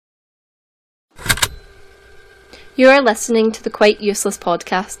You are listening to the Quite Useless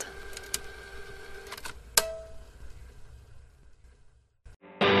podcast.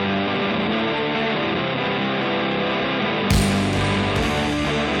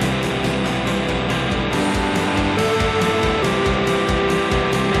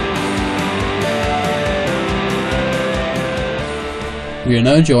 We are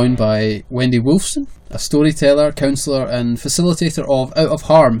now joined by Wendy Woolfson, a storyteller, counsellor and facilitator of Out of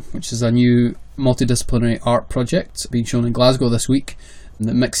Harm, which is a new multidisciplinary art project being shown in Glasgow this week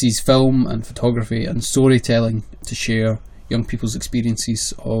that mixes film and photography and storytelling to share young people's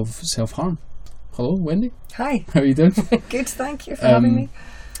experiences of self-harm. Hello, Wendy. Hi. How are you doing? Good, thank you for having me.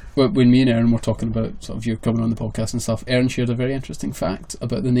 When me and Erin were talking about sort of you coming on the podcast and stuff, Erin shared a very interesting fact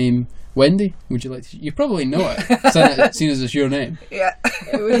about the name Wendy. Would you like to? You probably know it, seeing as it's your name. Yeah.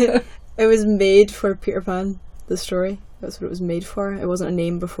 It was made for Peter Pan, the story. That's what it was made for. It wasn't a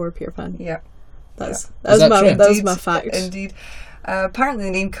name before Peter Pan. Yeah. That was my fact. Indeed. Apparently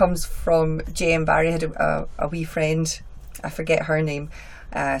the name comes from J.M. Barrie had a wee friend, I forget her name,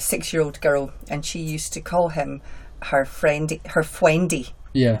 6-year-old girl, and she used to call him her Fwendy.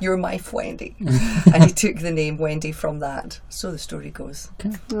 Yeah. You're my Fwendy. And he took the name Wendy from that. So the story goes.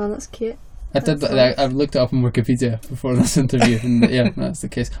 Okay. Oh, that's cute. I've looked it up on Wikipedia before this interview, and yeah, that's the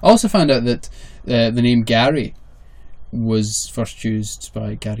case. I also found out that the name Gary was first used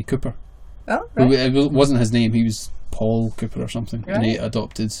by Gary Cooper. Oh, right. It wasn't his name, he was Paul Cooper or something, right. And he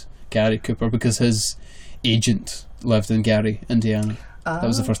adopted Gary Cooper because his agent lived in Gary, Indiana. That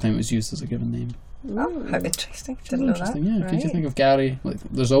was the first time it was used as a given name. Oh, how interesting. Didn't know that. Yeah, right. Did you think of Gary? Like,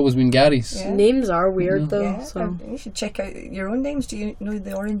 there's always been Garys. Yeah. Names are weird though. Yeah, So you should check out your own names. Do you know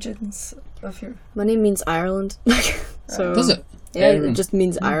the origins of your... my name means Ireland. So Does it? yeah, Erin. it just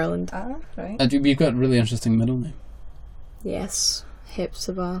means Ireland. Ah, right. And you've got a really interesting middle name. Yes,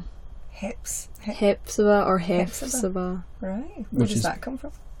 Hepzibah. Hepzibah Or Hefzibah. Right. Where does that come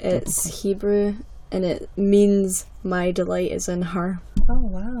from? It's Hebrew and it means my delight is in her. Oh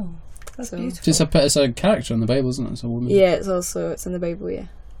wow, that's beautiful. It's a character in the Bible, isn't it? It's a woman. Yeah, it's in the Bible. Yeah.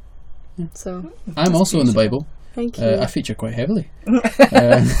 So I'm also in the Bible. Thank you. I feature quite heavily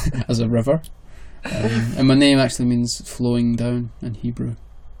as a river, and my name actually means flowing down in Hebrew,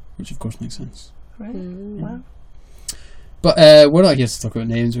 which of course makes sense. Right. Yeah. Wow. But we're not here to talk about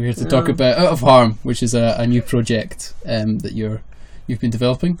names. We're here to talk about Out of Harm, which is a new project that you've been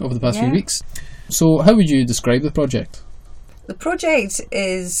developing over the past few weeks. So, how would you describe the project? The project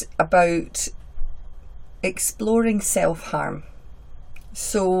is about exploring self-harm.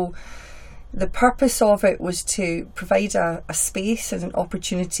 So the purpose of it was to provide a space and an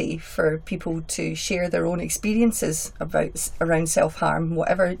opportunity for people to share their own experiences around self-harm,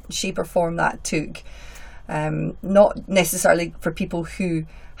 whatever shape or form that took. Not necessarily for people who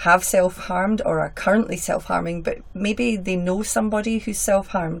have self-harmed or are currently self-harming, but maybe they know somebody who's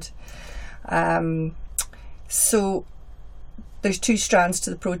self-harmed. So there's two strands to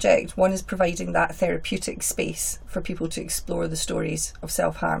the project. One is providing that therapeutic space for people to explore the stories of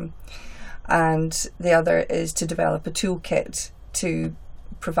self-harm, and the other is to develop a toolkit to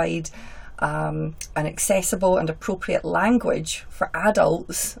provide an accessible and appropriate language for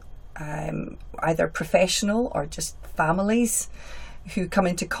adults, either professional or just families, who come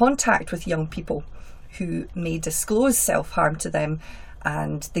into contact with young people who may disclose self-harm to them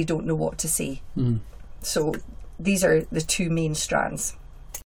and they don't know what to say. So these are the two main strands.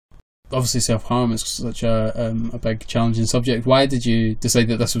 Obviously self-harm is such a big challenging subject. Why did you decide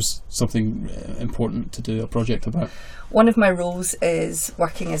that this was something important to do a project about? One of my roles is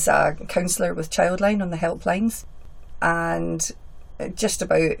working as a counsellor with Childline on the helplines, and just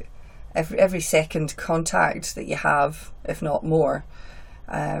about every second contact that you have, if not more,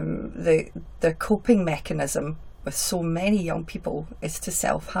 the coping mechanism with so many young people is to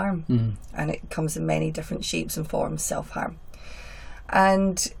self-harm, and it comes in many different shapes and forms, self-harm.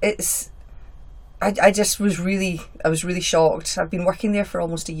 And I was really shocked. I've been working there for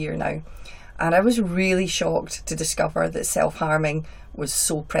almost a year now, and I was really shocked to discover that self-harming was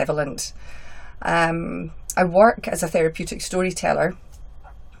so prevalent. I work as a therapeutic storyteller,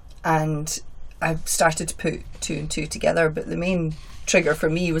 and I started to put two and two together, but the main trigger for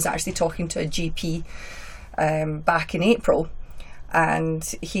me was actually talking to a GP back in April,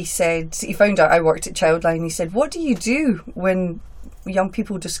 and he found out I worked at Childline. He said, "What do you do when young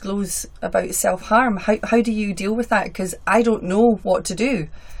people disclose about self-harm? How do you deal with that? Because I don't know what to do."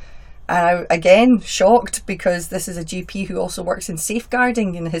 And I, again, shocked, because this is a GP who also works in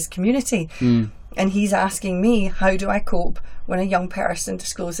safeguarding in his community, and he's asking me, how do I cope when a young person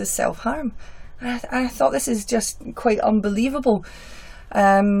discloses self-harm? And I thought, this is just quite unbelievable.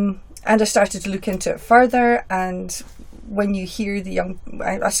 I started to look into it further, and when you hear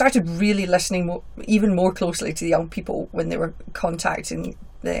I started really listening even more closely to the young people when they were contacting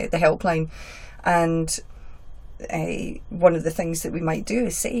the helpline. And one of the things that we might do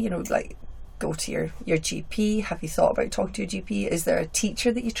is say, like, go to your GP. Have you thought about talking to your GP? Is there a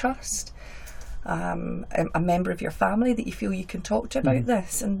teacher that you trust? A member of your family that you feel you can talk to about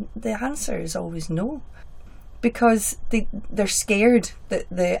this? And the answer is always no, because they're scared that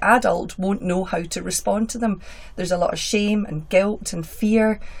the adult won't know how to respond to them. There's a lot of shame and guilt and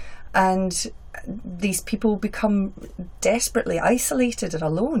fear, and these people become desperately isolated and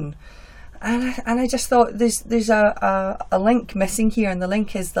alone. And I just thought there's a link missing here, and the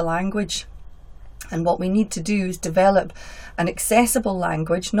link is the language. And what we need to do is develop an accessible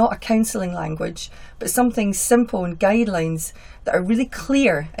language, not a counselling language, but something simple and guidelines that are really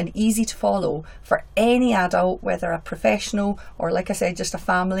clear and easy to follow for any adult, whether a professional or, like I said, just a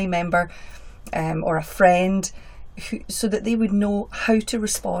family member or a friend, so that they would know how to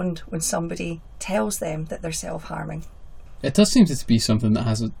respond when somebody tells them that they're self-harming. It does seem to be something that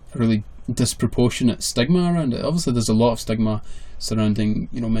has a really disproportionate stigma around it. Obviously, there's a lot of stigma surrounding,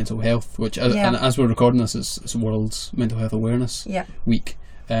 mental health, which, and as we're recording this, it's World's Mental Health Awareness Week.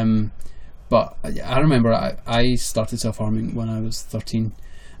 But I remember I started self-harming when I was 13,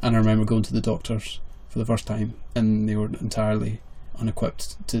 and I remember going to the doctors for the first time, and they were entirely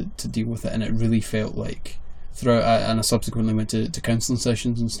unequipped to deal with it, and it really felt like throughout, and I subsequently went to counselling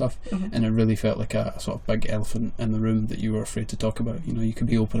sessions and stuff, and it really felt like a sort of big elephant in the room that you were afraid to talk about. You could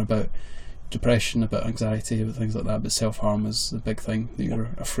be open about depression, about anxiety, about things like that, but self-harm is the big thing that you're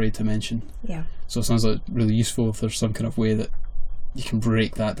afraid to mention. Yeah. So it sounds like really useful if there's some kind of way that you can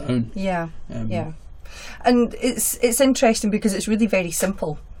break that down. Yeah. And it's interesting because it's really very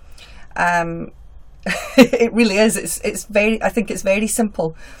simple. It really is. I think it's very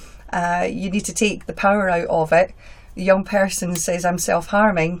simple. You need to take the power out of it. The young person says, I'm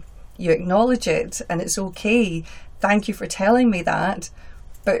self-harming. You acknowledge it, and it's okay. Thank you for telling me that.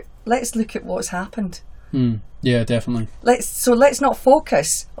 But let's look at what's happened. Yeah, definitely. Let's not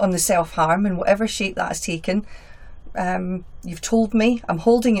focus on the self-harm in whatever shape that's taken. You've told me. I'm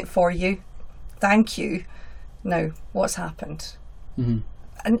holding it for you. Thank you. Now, what's happened? And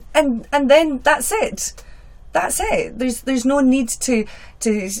then that's it. That's it. There's no need to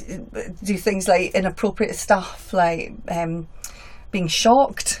do things like inappropriate stuff, like being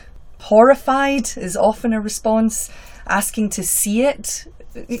shocked, horrified is often a response. Asking to see it,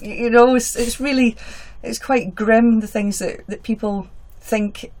 it's quite grim, the things that people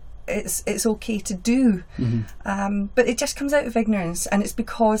think it's okay to do. But it just comes out of ignorance, and it's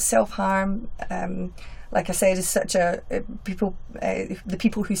because self-harm, like I said, is such the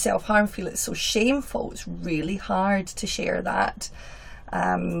people who self-harm feel it's so shameful. It's really hard to share that,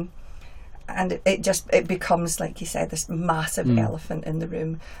 and it becomes, like you said, this massive elephant in the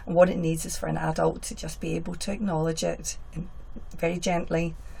room. And what it needs is for an adult to just be able to acknowledge it and very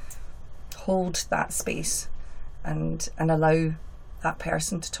gently hold that space and allow that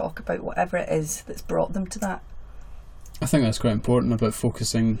person to talk about whatever it is that's brought them to that. I think that's quite important about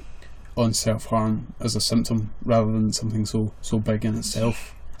focusing on self-harm as a symptom rather than something so big in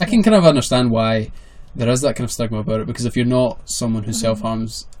itself. I can kind of understand why there is that kind of stigma about it, because if you're not someone who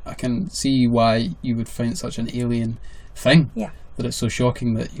self-harms, I can see why you would find it such an alien thing. Yeah. That it's so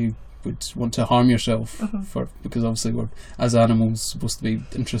shocking that you would want to harm yourself because obviously we're, as animals, supposed to be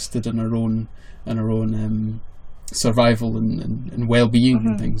interested in our own survival and well-being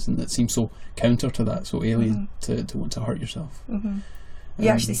and things, and it seems so counter to that, so alien to want to hurt yourself. You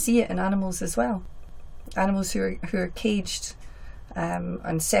actually see it in animals as well. Animals who are caged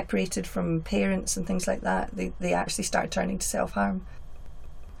and separated from parents and things like that, they actually start turning to self-harm.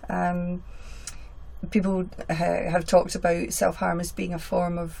 People have talked about self-harm as being a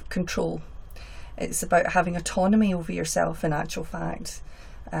form of control. It's about having autonomy over yourself, in actual fact.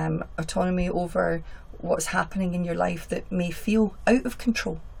 Autonomy over what's happening in your life that may feel out of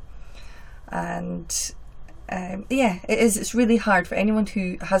control. And it is. It's really hard for anyone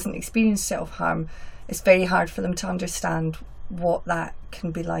who hasn't experienced self-harm. It's very hard for them to understand what that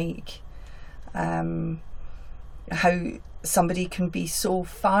can be like. How somebody can be so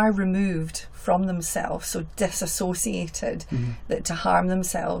far removed from themselves, so disassociated, that to harm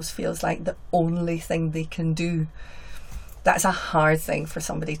themselves feels like the only thing they can do. That's a hard thing for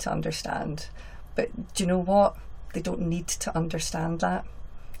somebody to understand. But do you know what? They don't need to understand that.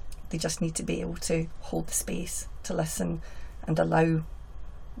 They just need to be able to hold the space, to listen, and allow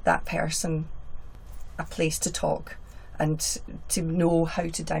that person a place to talk and to know how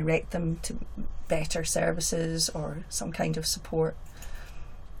to direct them to better services or some kind of support.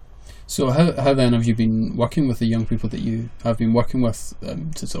 So how then have you been working with the young people that you have been working with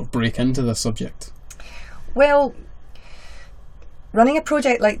to sort of break into this subject? Well, running a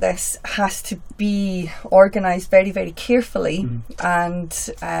project like this has to be organised very, very carefully, and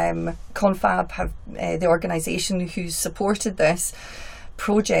Confab have the organisation who's supported this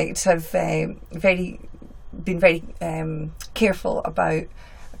project have been very careful about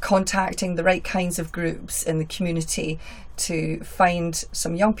contacting the right kinds of groups in the community to find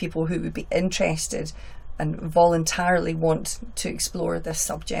some young people who would be interested and voluntarily want to explore this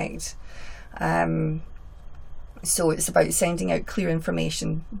subject. So it's about sending out clear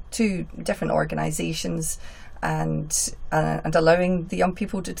information to different organisations and allowing the young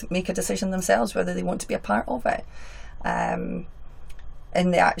people to make a decision themselves whether they want to be a part of it. And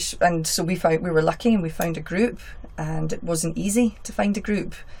so we were lucky and we found a group, and it wasn't easy to find a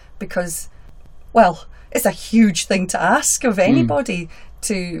group because, well, it's a huge thing to ask of anybody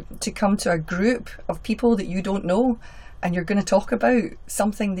to come to a group of people that you don't know, and you're going to talk about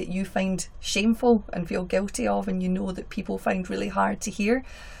something that you find shameful and feel guilty of, and you know that people find really hard to hear,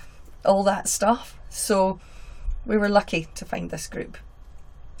 all that stuff. So we were lucky to find this group,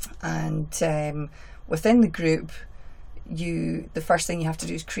 and within the group, the first thing you have to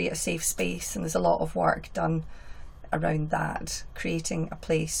do is create a safe space, and there's a lot of work done around that, creating a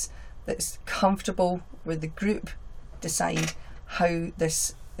place that's comfortable where the group decide how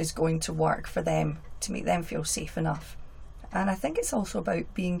this is going to work for them to make them feel safe enough. And I think it's also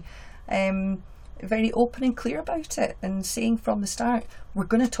about being very open and clear about it and saying from the start, we're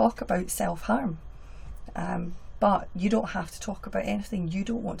going to talk about self-harm, but you don't have to talk about anything you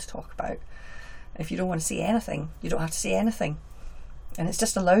don't want to talk about. If you don't want to say anything, you don't have to say anything. And it's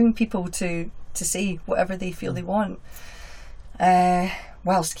just allowing people to say whatever they feel they want,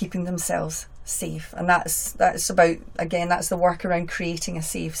 whilst keeping themselves safe. And that's about, again, that's the work around creating a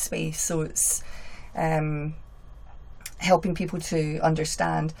safe space. So it's helping people to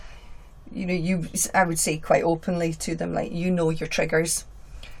understand, I would say quite openly to them, like, your triggers.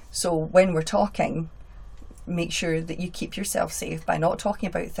 So when we're talking, make sure that you keep yourself safe by not talking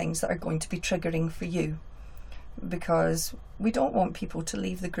about things that are going to be triggering for you, because we don't want people to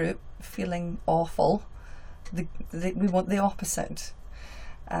leave the group feeling awful. We want the opposite.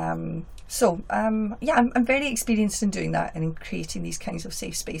 I'm very experienced in doing that and in creating these kinds of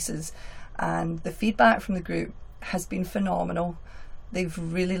safe spaces, and the feedback from the group has been phenomenal. They've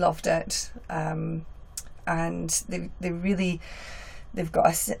really loved it, and they've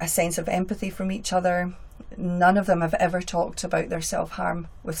got a sense of empathy from each other. None of them have ever talked about their self-harm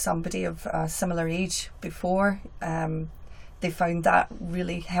with somebody of a similar age before. They found that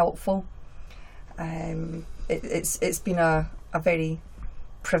really helpful. It's been a very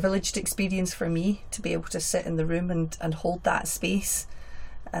privileged experience for me to be able to sit in the room and hold that space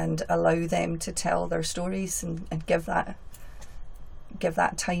and allow them to tell their stories and give that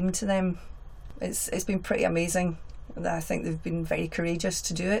time to them. It's been pretty amazing. I think they've been very courageous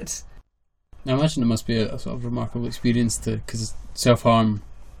to do it. I imagine it must be a sort of remarkable experience because self-harm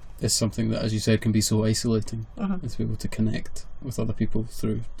is something that, as you said, can be so isolating. And to be able to connect with other people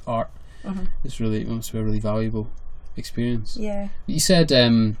through art, it must be a really valuable experience. Yeah. You said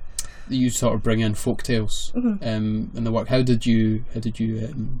that you sort of bring in folk tales in the work. How did you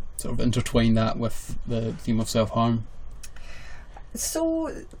sort of intertwine that with the theme of self-harm?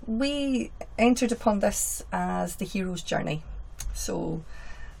 So we entered upon this as the hero's journey. So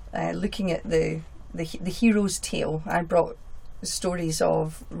looking at the hero's tale, I brought stories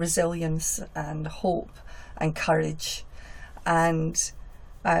of resilience and hope and courage, and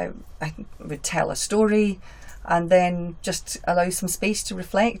I would tell a story and then just allow some space to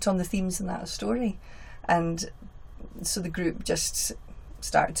reflect on the themes in that story. And so the group just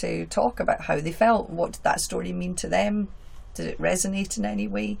started to talk about how they felt, what did that story mean to them, did it resonate in any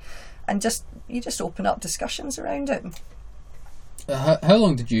way, and you just open up discussions around it. How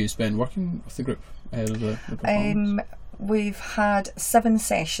long did you spend working with the group ahead of the performance? We've had 7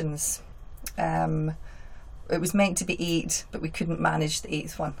 sessions. It was meant to be 8, but we couldn't manage the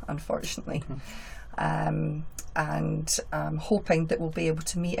 8th one, unfortunately. And I'm hoping that we'll be able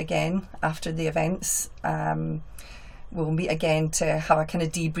to meet again after the events. We'll meet again to have a kind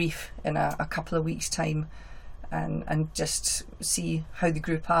of debrief in a couple of weeks' time, and just see how the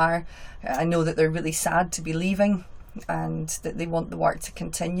group are. I know that they're really sad to be leaving and that they want the work to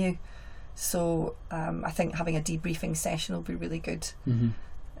continue. So I think having a debriefing session will be really good. And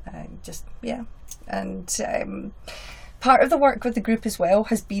part of the work with the group as well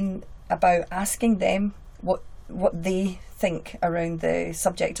has been about asking them what they think around the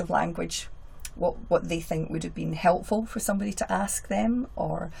subject of language what they think would have been helpful for somebody to ask them,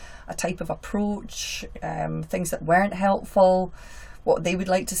 or a type of approach, things that weren't helpful, what they would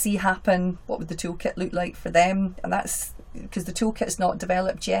like to see happen, what would the toolkit look like for them. And that's because the toolkit's not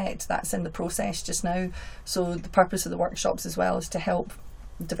developed yet, that's in the process just now. So the purpose of the workshops as well is to help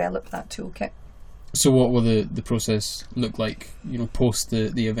develop that toolkit. So what will the process look like, post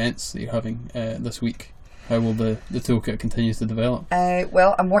the events that you're having this week? How will the toolkit continue to develop?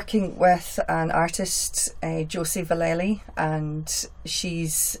 Well, I'm working with an artist, Josie Vallely, and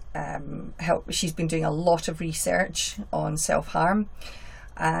she's been doing a lot of research on self-harm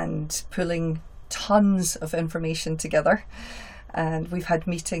and pulling tons of information together. And we've had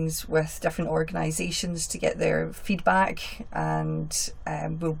meetings with different organisations to get their feedback, and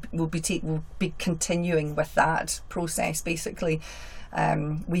we'll be continuing with that process. Basically,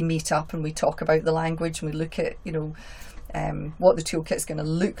 we meet up and we talk about the language, and we look at what the toolkit's going to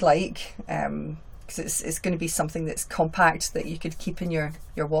look like, because it's going to be something that's compact that you could keep in your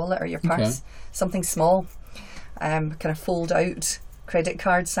wallet or your purse. Okay. Something small, kind of fold out credit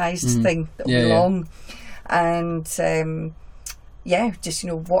card sized thing that will be long, and just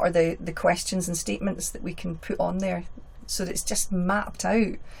what are the questions and statements that we can put on there, so that it's just mapped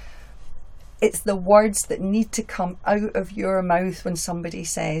out. It's the words that need to come out of your mouth when somebody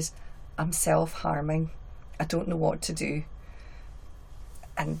says, I'm self-harming, I don't know what to do.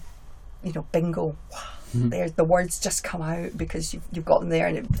 And, bingo, there's the words just come out because you've got them there,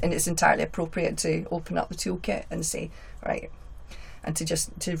 and it's entirely appropriate to open up the toolkit and say, right, and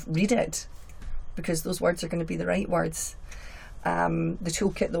to read it, because those words are going to be the right words. The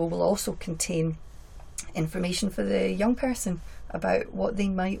toolkit, though, will also contain information for the young person about what they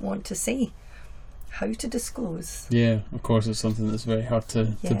might want to say, how to disclose. Yeah, of course, it's something that's very hard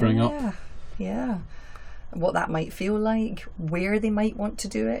to bring up. Yeah, what that might feel like, where they might want to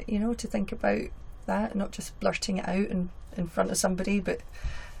do it, to think about that, not just blurting it out in front of somebody, but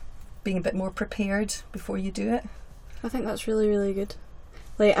being a bit more prepared before you do it. I think that's really, really good.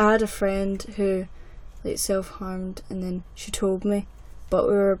 Like, I had a friend who self-harmed, and then she told me, but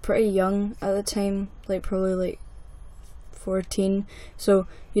we were pretty young at the time, probably 14, so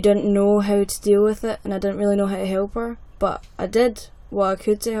you didn't know how to deal with it, and I didn't really know how to help her, but I did what I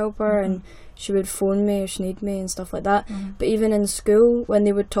could to help her, and she would phone me if she needed me and stuff like that. But even in school, when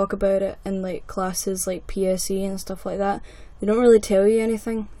they would talk about it in classes like PSE and stuff like that, they don't really tell you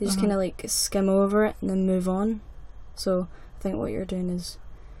anything, they just kind of skim over it and then move on. So I think what you're doing is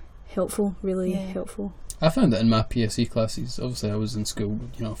helpful, really helpful. I found that in my PSE classes, obviously I was in school,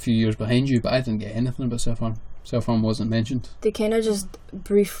 a few years behind you, but I didn't get anything about self-harm. Self-harm wasn't mentioned. They kind of just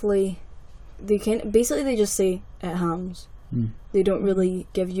briefly, they just say it harms. They don't really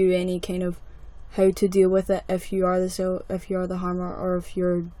give you any kind of how to deal with it if you are the harmer, or if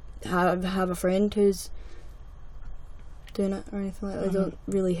you have a friend who's doing it or anything like that. They don't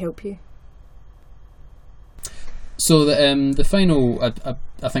really help you. So the final,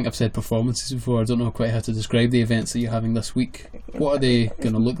 I think I've said performances before, I don't know quite how to describe the events that you're having this week. What are they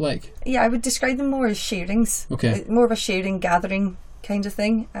going to look like? Yeah, I would describe them more as sharings. Okay. More of a sharing, gathering kind of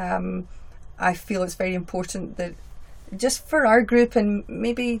thing. I feel it's very important that just for our group, and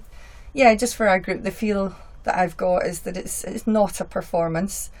maybe, just for our group, the feel that I've got is that it's not a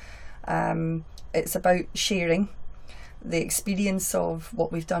performance. It's about sharing the experience of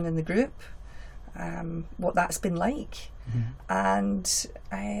what we've done in the group, what that's been like, and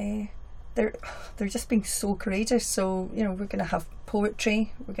they're just being so courageous. So we're going to have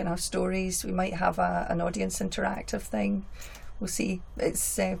poetry, we're going to have stories, we might have an audience interactive thing. We'll see.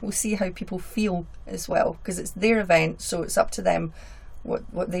 We'll see how people feel as well, because it's their event, so it's up to them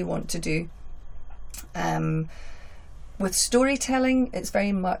what they want to do. With storytelling, it's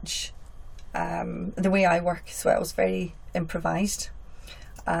very much the way I work as well. It's very improvised,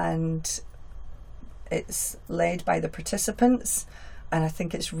 and it's led by the participants, and I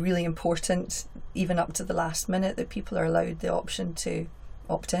think it's really important, even up to the last minute, that people are allowed the option to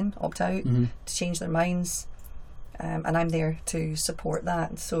opt in, opt out, to change their minds, and I'm there to support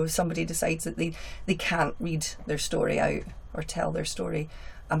that. So if somebody decides that they can't read their story out or tell their story,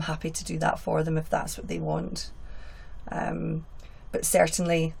 I'm happy to do that for them if that's what they want. But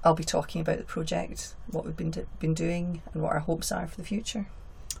certainly I'll be talking about the project, what we've been doing, and what our hopes are for the future.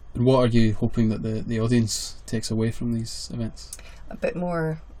 And what are you hoping that the audience takes away from these events? A bit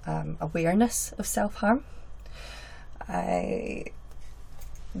more awareness of self-harm.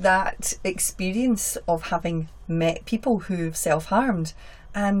 That experience of having met people who've self-harmed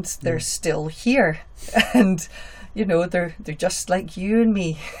and they're still here, and they're just like you and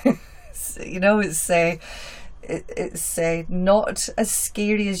me. It's it's not as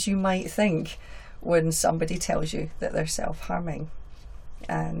scary as you might think when somebody tells you that they're self-harming,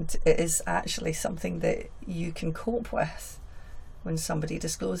 and it is actually something that you can cope with when somebody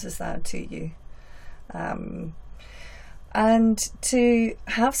discloses that to you. And to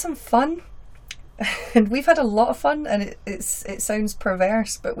have some fun. And we've had a lot of fun, and it sounds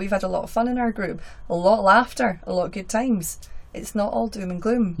perverse, but we've had a lot of fun in our group, a lot of laughter, a lot of good times. It's not all doom and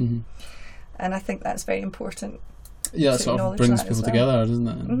gloom. Mm-hmm. And I think that's very important. Yeah, it sort of brings people together, doesn't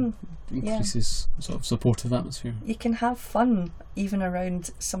it? And increases sort of supportive atmosphere. You can have fun even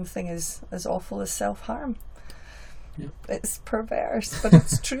around something as awful as self-harm. Yeah. It's perverse, but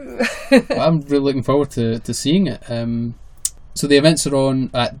it's true. Well, I'm really looking forward to seeing it. So the events are on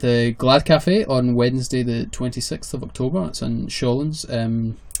at the Glad Cafe on Wednesday the 26th of October. It's in Shawlands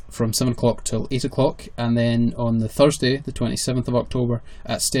from 7 o'clock till 8 o'clock. And then on the Thursday the 27th of October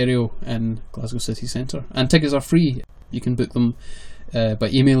at Stereo in Glasgow City Centre. And tickets are free. You can book them by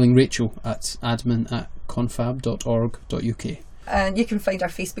emailing Rachel at admin@confab.org.uk. And you can find our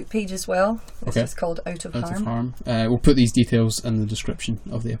Facebook page as well. It's called Out of Harm. We'll put these details in the description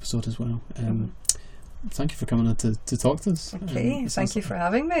of the episode as well. Thank you for coming on to talk to us. Okay, thank you for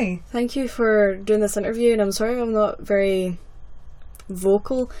having me. Thank you for doing this interview, and I'm sorry I'm not very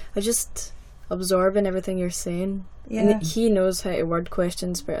vocal. I just absorb in everything you're saying. Yeah. And he knows how to word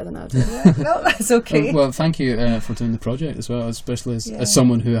questions better than I do. Yeah, no, that's okay. Well, thank you for doing the project as well, especially as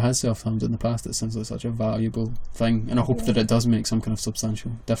someone who has self-harmed in the past. It sounds like such a valuable thing, and I hope that it does make some kind of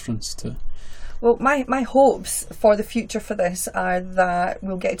substantial difference to... Well, my hopes for the future for this are that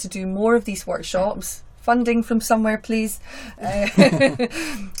we'll get to do more of these workshops. Funding from somewhere, please.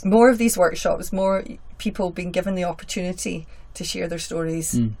 More of these workshops, more people being given the opportunity to share their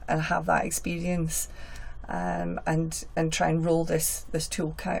stories and have that experience, and try and roll this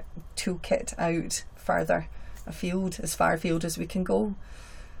toolkit out further afield, as far afield as we can go.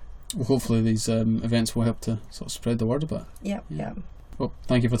 Well, hopefully these events will help to sort of spread the word a bit. Yeah. Well,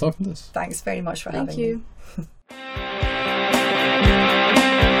 thank you for talking to us. Thanks very much for having me. Thank you.